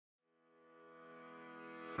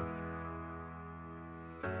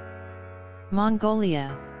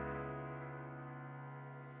Mongolia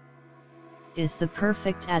is the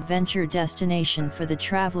perfect adventure destination for the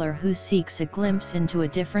traveler who seeks a glimpse into a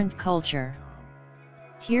different culture.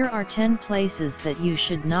 Here are 10 places that you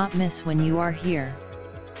should not miss when you are here.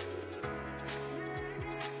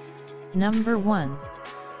 Number 1.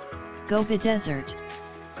 Gobi Desert.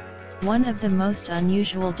 One of the most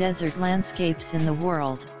unusual desert landscapes in the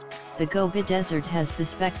world, the Gobi Desert has the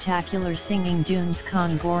spectacular singing dunes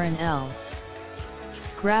Khongoryn Els.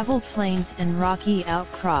 Gravel plains and rocky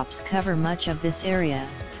outcrops cover much of this area,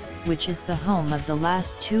 which is the home of the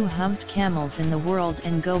last two-humped camels in the world,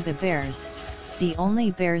 and Gobi bears, the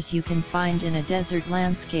only bears you can find in a desert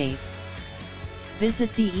landscape.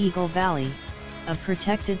 Visit the Eagle Valley, a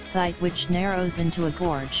protected site which narrows into a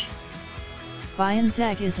gorge.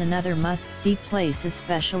 Bayanzag is another must-see place,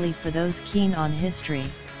 especially for those keen on history.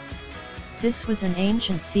 This was an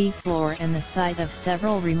ancient seafloor and the site of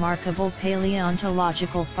several remarkable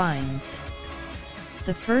paleontological finds.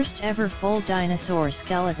 The first ever full dinosaur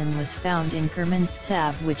skeleton was found in Khermen,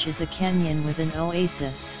 tsav, which is a canyon with an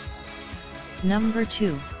oasis. Number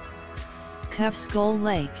 2. Khongoryn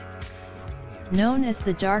Lake. Known as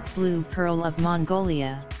the dark blue pearl of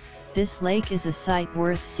Mongolia, this lake is a site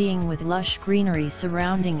worth seeing with lush greenery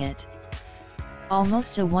surrounding it.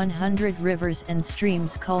 Almost 100 rivers and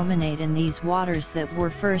streams culminate in these waters that were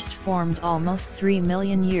first formed almost 3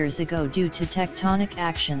 million years ago due to tectonic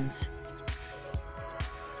actions.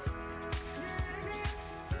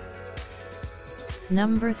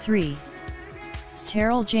 Number 3.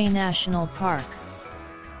 Tsav National Park.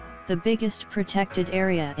 The biggest protected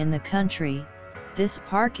area in the country, this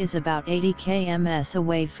park is about 80 km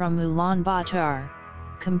away from Ulaanbaatar,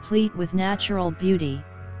 complete with natural beauty,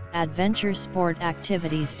 adventure sport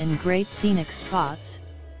activities and great scenic spots.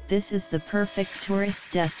 This is the perfect tourist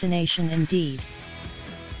destination indeed.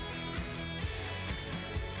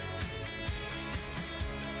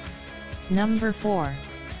 Number 4.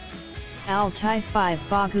 Altai 5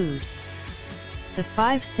 Bagud. The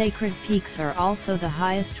 5 sacred peaks are also the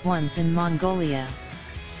highest ones in Mongolia.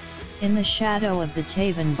 In the shadow of the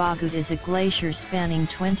Tavan Bagud is a glacier spanning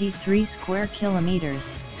 23 square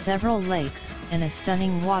kilometers, several lakes, and a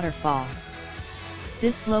stunning waterfall.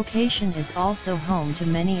 This location is also home to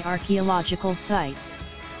many archaeological sites,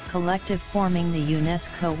 collective forming the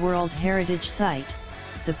UNESCO World Heritage Site,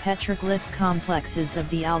 the petroglyph complexes of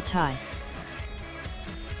the Altai.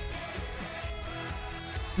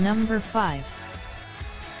 Number 5.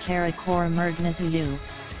 Karakorum.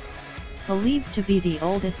 Believed to be the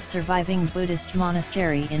oldest surviving Buddhist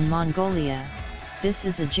monastery in Mongolia, this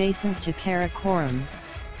is adjacent to Karakorum,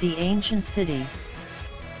 the ancient city.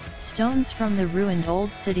 Stones from the ruined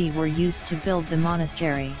old city were used to build the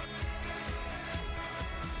monastery.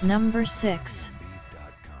 Number 6.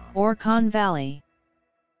 Orkhon Valley.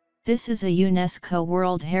 This is a UNESCO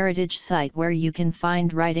World Heritage Site where you can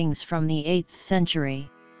find writings from the 8th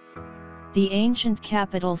century. The ancient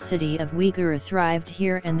capital city of Uyghur thrived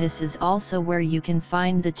here, and this is also where you can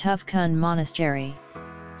find the Tuvkun Monastery.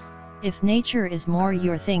 If nature is more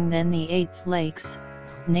your thing than the 8th lakes,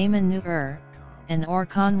 Naman Nur, an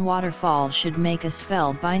Orkhon waterfall should make a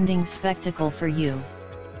spell-binding spectacle for you.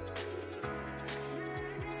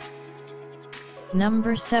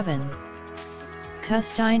 Number 7.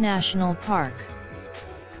 Kustai National Park.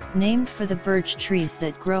 Named for the birch trees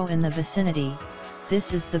that grow in the vicinity,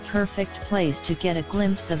 this is the perfect place to get a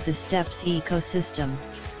glimpse of the steppes ecosystem.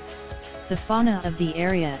 The fauna of the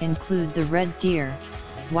area include the red deer,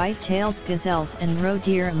 white-tailed gazelles and roe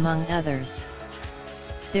deer among others.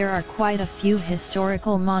 There are quite a few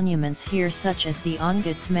historical monuments here, such as the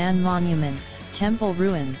Onguts Man monuments, temple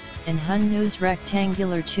ruins, and Hunnu's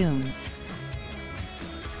rectangular tombs.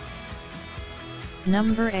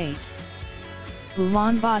 Number 8.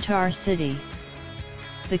 Ulaanbaatar City.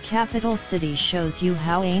 The capital city shows you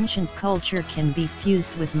how ancient culture can be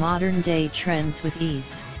fused with modern-day trends with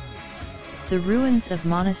ease. The ruins of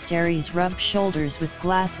monasteries rub shoulders with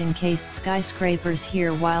glass-encased skyscrapers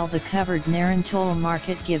here, while the covered Narantol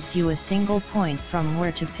market gives you a single point from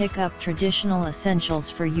where to pick up traditional essentials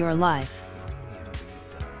for your life.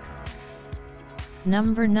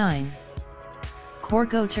 Number 9.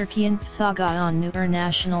 Khongoryn Els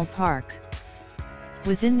National Park.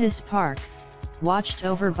 Within this park, watched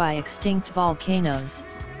over by extinct volcanoes,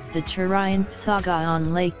 the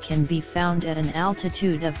Khongoryn Lake can be found at an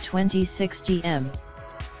altitude of 2060 m.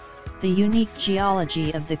 The unique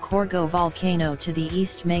geology of the Khorgo volcano to the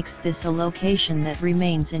east makes this a location that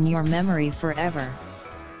remains in your memory forever.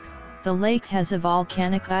 The lake has a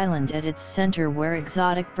volcanic island at its center where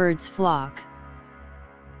exotic birds flock.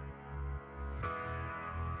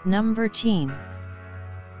 Number 10.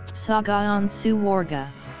 Sagaon Suwarga.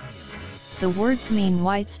 The words mean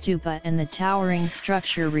white stupa and the towering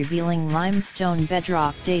structure revealing limestone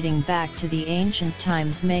bedrock dating back to the ancient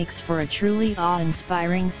times makes for a truly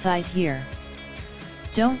awe-inspiring sight here.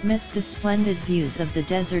 Don't miss the splendid views of the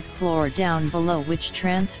desert floor down below, which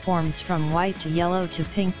transforms from white to yellow to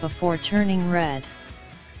pink before turning red.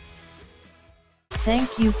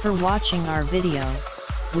 Thank you for watching our video.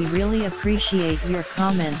 We really appreciate your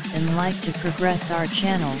comments and like to progress our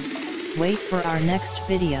channel. Wait for our next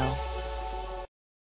video.